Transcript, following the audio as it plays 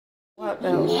What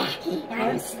no?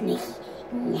 I'm sneaky.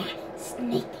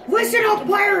 Sneaky. Listen up,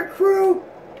 pirate crew.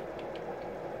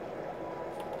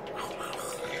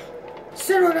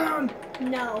 Settle down.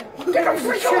 No. Get a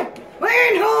freak out.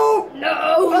 Land ho.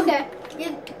 No. Okay.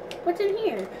 What's in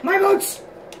here? My boots.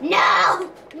 No.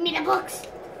 Give me the books.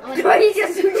 He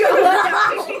just Give me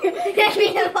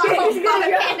the books.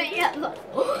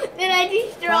 Did I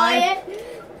destroy it?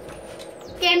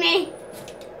 Give me.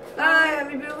 I have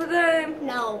to do with him.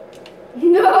 No.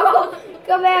 No!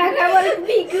 Come back! I want to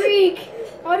be Greek!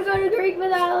 I want to go to Greek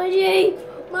mythology!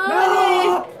 Mommy!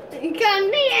 No.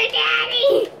 Come here,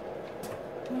 Daddy!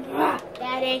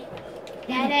 Daddy.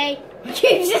 Daddy.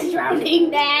 Keeps just drowning!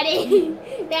 Daddy.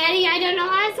 Daddy, I don't know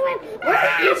how to swim.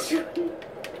 Where is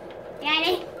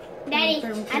Daddy. Daddy.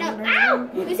 I don't. Ow!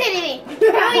 Who's hitting me? Screw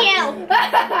you!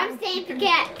 I'm staying for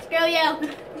cat. Screw you.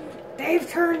 They've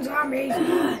turned zombies.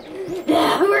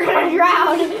 We're gonna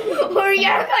drown! Or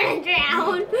you're gonna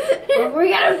drown. We're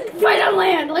gonna fight on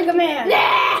land like a man!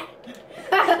 Nah.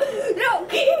 No!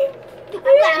 I'm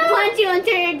gonna punch you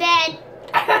until you're dead.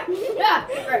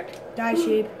 Die,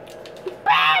 sheep.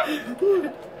 Back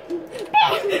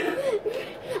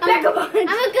up on. I'm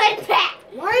a good pet.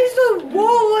 Why does the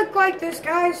wall look like this,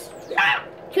 guys?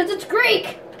 Because it's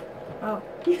Greek! Oh.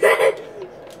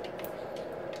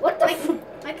 What the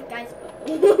Like a guy's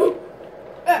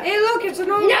Hey, look, it's an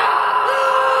old. No!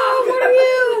 Oh, what are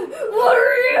you? What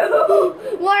are you?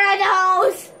 What are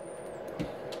those?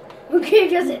 Okay,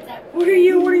 just hit that. What are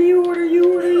you? What are you? What are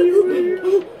you? What are you? What are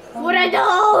you? What are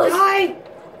those? Hi.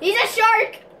 He's a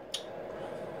shark.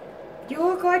 You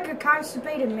look like a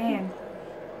constipated man.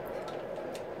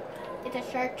 It's a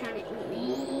shark trying to eat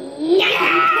me.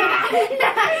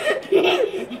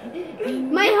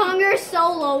 My hunger is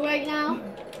so low right now.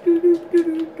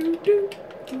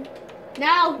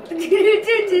 No.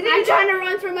 I'm trying to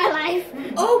run for my life.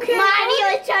 Okay. Mario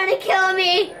is trying to kill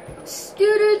me. It's a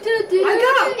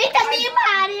me,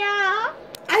 Mario.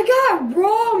 I got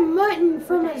raw mutton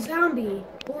from a zombie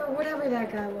or whatever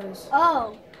that guy was.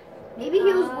 Oh. Maybe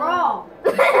he was raw.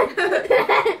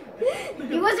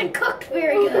 He wasn't cooked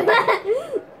very good.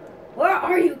 Where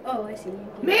are you? Oh, I see you.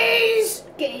 Maze.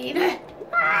 Gabe. He's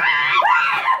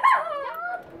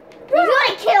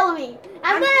gonna kill me.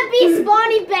 I'm gonna be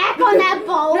spawning back on that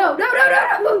boat. No.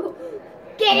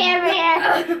 Get over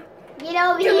here. Get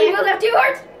over Two here. people have 2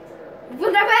 hearts.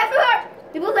 People have half a heart.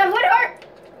 People have 1 heart.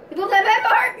 People have half a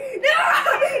heart.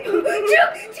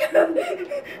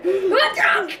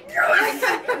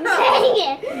 No! Dang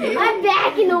it. I'm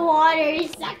back in the water, you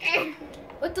sucker.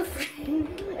 What the frick?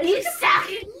 You suck.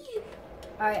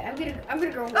 Alright, I'm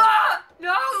gonna go. Ah!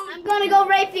 No! I'm gonna go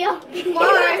right field.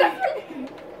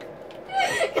 I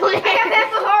have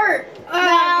half a heart. No.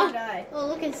 I'm gonna die. Oh,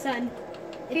 look at the sun.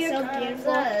 It's Here so comes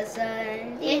beautiful. the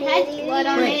sun. It has blood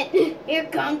on it. Here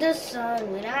comes the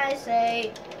sun when I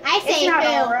say I it's say not poo.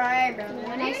 alright, brother.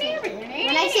 When I say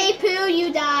poo,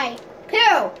 you die.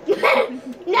 Poo.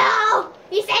 No!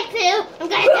 You said poo. I'm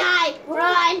gonna die.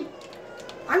 Run.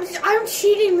 I'm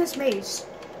cheating this maze.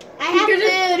 I have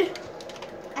food.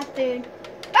 I have food.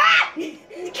 Ah!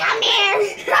 Come here.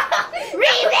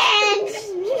 Revenge.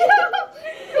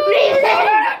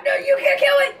 No, you can't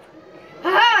kill it.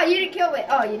 Haha, you didn't kill it.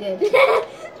 Oh, you did.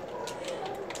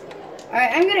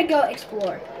 Alright, I'm gonna go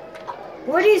explore.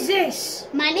 What is this?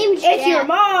 My name's It's Jack. your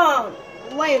mom.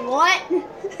 Wait, what?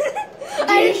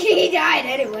 She died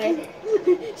anyway.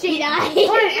 She died. Come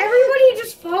on, everybody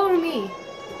just follow me.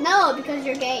 No, because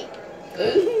you're gay.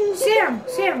 Sam,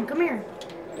 come here.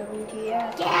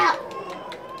 WTF. Yeah.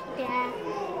 Yeah.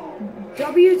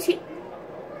 WT.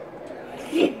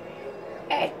 Hey.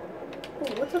 Oh,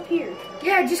 what's up here?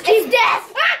 Yeah, just keep. It's death.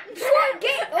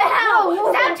 Oh,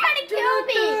 Stop trying to kill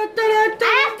me. I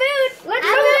have food. Let's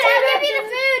I'll go. give you the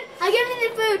food. I'll give you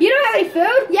the food. You don't have any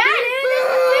food? Yeah, there's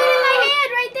food in my hand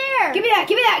right there. Give me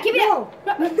that. No,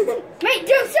 Wait,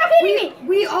 dude, stop hitting me.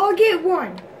 we all get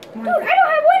one. Dude, I don't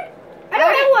have one. I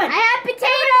don't have one. I have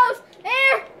potatoes.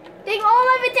 There. Take all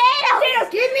my potatoes.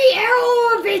 Give me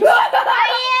all of it. I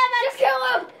am. Just kill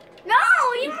him. No,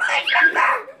 you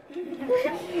motherfucker.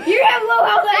 You have low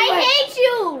health I anyway. hate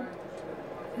you.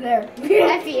 There.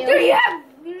 F you. Dude, you have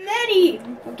many.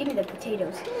 Oh, give me the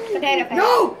potatoes. Potato patty.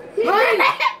 No, mine.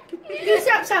 Dude,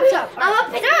 stop. I'm a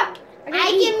potato.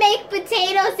 I can make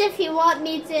potatoes if you want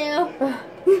me to.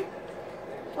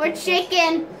 Or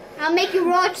chicken. I'll make you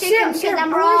raw chicken because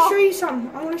I'm I raw. want to show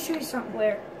you something.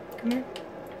 Where? Come here.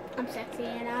 I'm sexy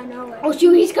and I know it. Oh,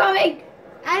 shoot, he's coming.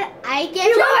 I get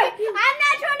You you. lied. I'm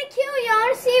not trying to kill you. I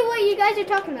want to see what you guys are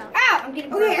talking about. Ow, I'm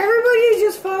getting Okay, everybody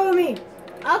just follow me.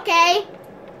 Okay.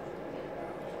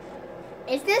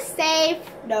 Is this safe?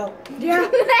 No. Yeah.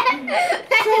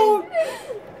 So,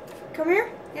 come here.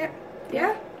 Yeah.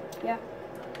 Yeah. Yeah.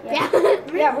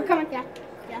 Yeah, we're coming. Yeah.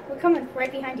 We're coming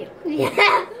right behind you.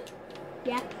 Yeah.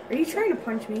 Yeah. Are you trying to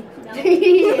punch me? No.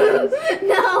 Yes.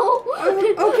 No.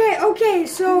 Okay,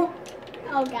 so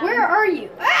Oh God. Where are you?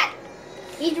 Ah!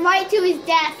 He's right to his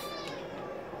death.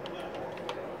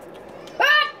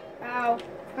 Ah! Ow.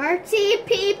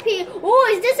 RTPP.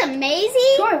 Oh, is this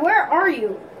amazing? Joy, where are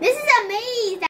you? This is amazing.